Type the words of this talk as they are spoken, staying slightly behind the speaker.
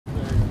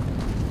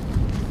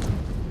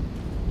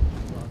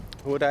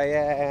Ura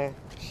je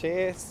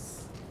 6,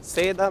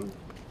 7,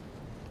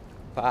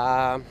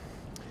 pa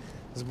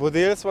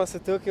zbudili smo se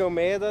tukaj v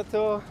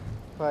Medutu,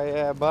 pa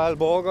je bolj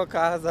bogo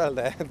kazalo,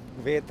 da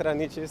vetra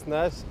ni čist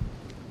naš,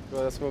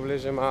 tako da smo bili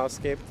že malo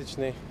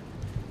skeptični,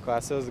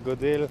 kaj se je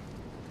zgodilo,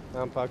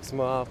 ampak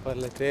smo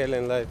prileteli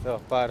in je to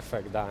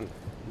perfekt dan,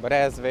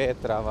 brez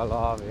vetra,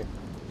 valovi.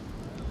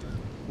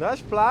 Naš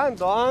plan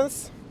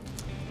danes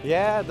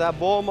je, da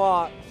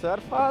bomo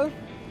surfali,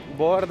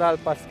 boardali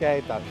pa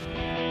skatali.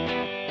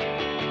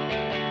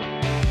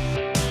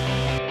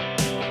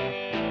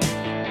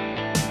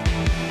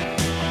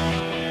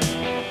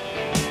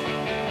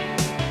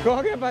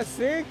 Koga pa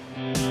si?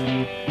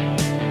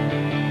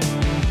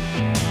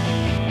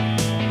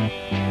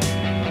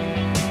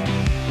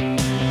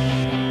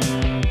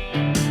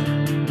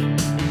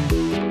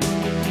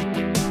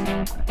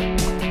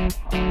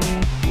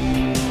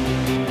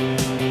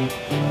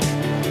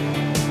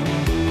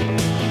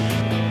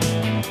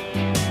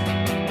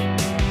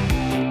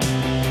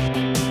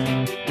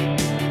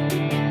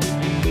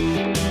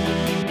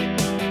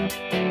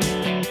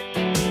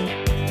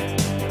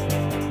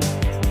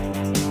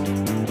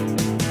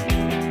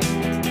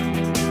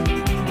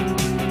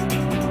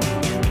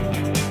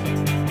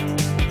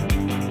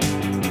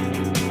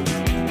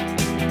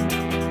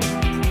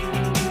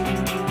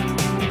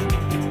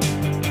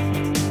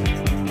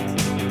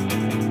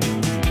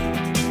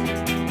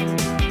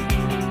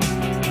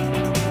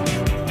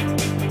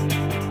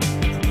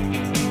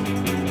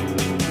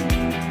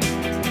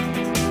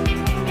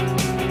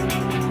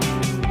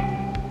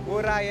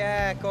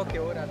 Koliko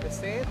je ura?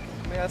 10?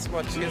 Imeli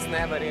smo čist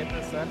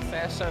neverjeten surf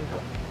session,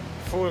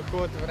 ful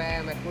hud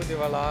vreme, hudi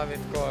valovi,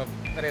 tako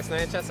res ne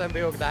vem, če sem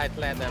bil kdaj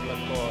tle, da je bilo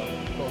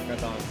tako kot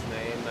danes.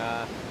 In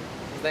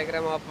zdaj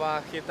gremo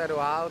pa hitro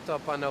v avto,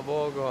 pa na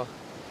Vogel,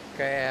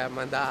 ki je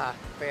menda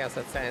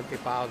 50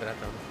 centi powdra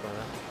tam.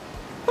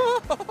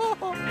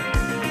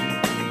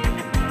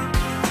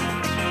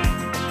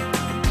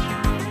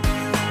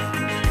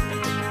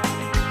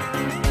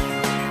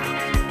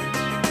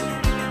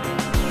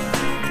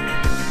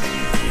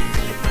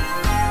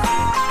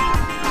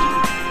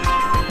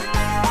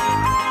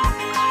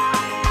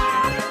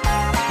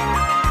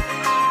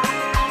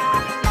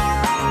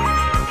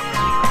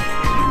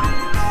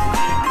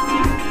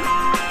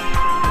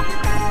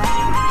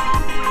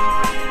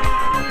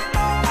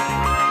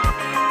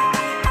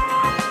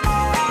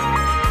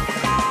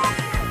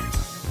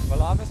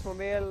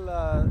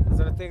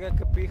 Zaradi tega,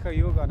 ker piha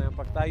jugo,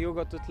 ampak ta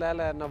jugo tudi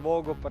tlele na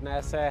Vogel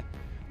prinese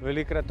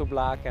velikrat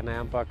oblake,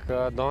 ampak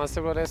danes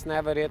je bilo res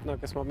neverjetno,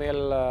 ker smo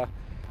imeli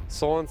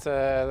sonce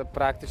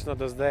praktično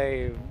do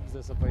zdaj,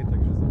 zdaj so pa itak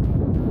že zaprli,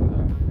 tako da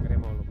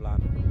gremo v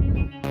Ljubljano.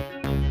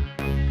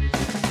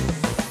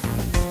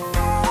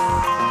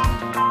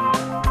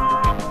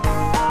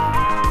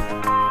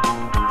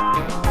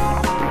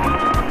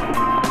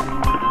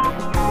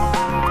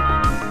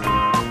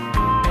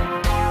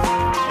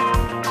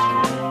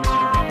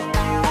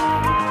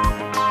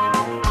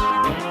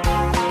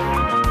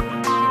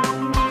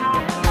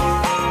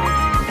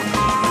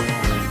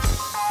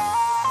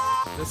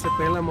 Se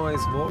peljemo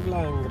iz Vogla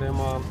in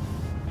gremo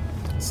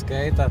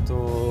skatati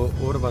v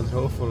Urban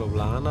Hof v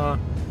Ljubljano.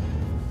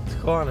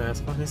 Tako ne,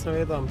 sploh nisem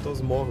vedel, da bom to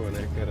zmogel,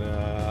 ker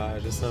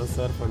že sam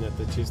surfanje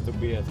te čisto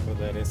bije, tako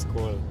da je res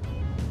cool,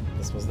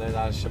 da smo zdaj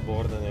dali še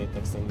boardanje,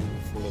 tako sem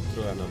ful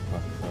utrujen,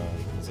 ampak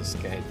za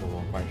skate bomo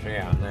pa že,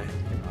 a ne?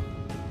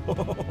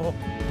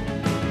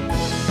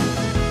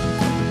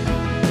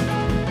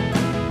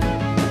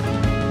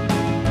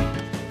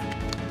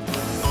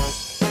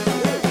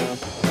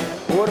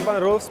 V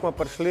Urban Hof smo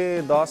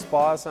prišli dosti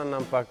pozno,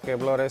 ampak je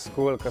bilo res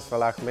cool, ker smo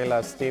lahko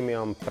imeli s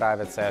Timijom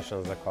private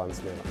session za konc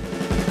dneva.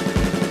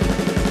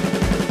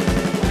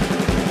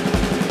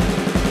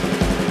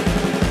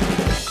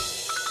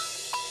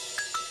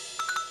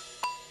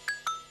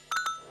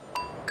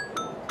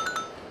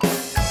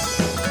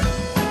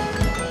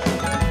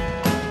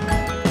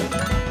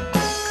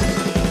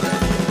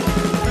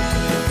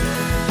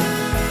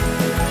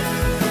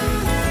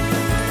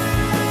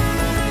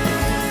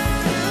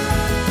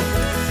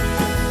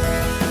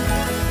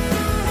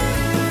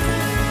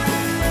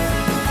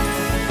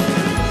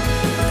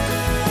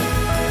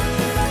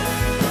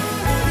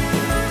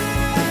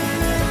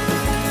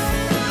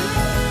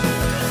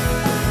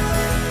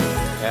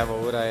 Evo,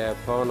 ura je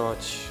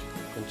polnoč,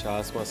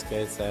 končali smo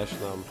skate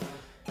sessionom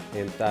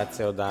in ta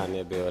cel dan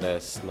je bil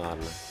res nor.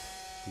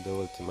 The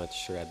ultimate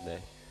shred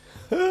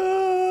day.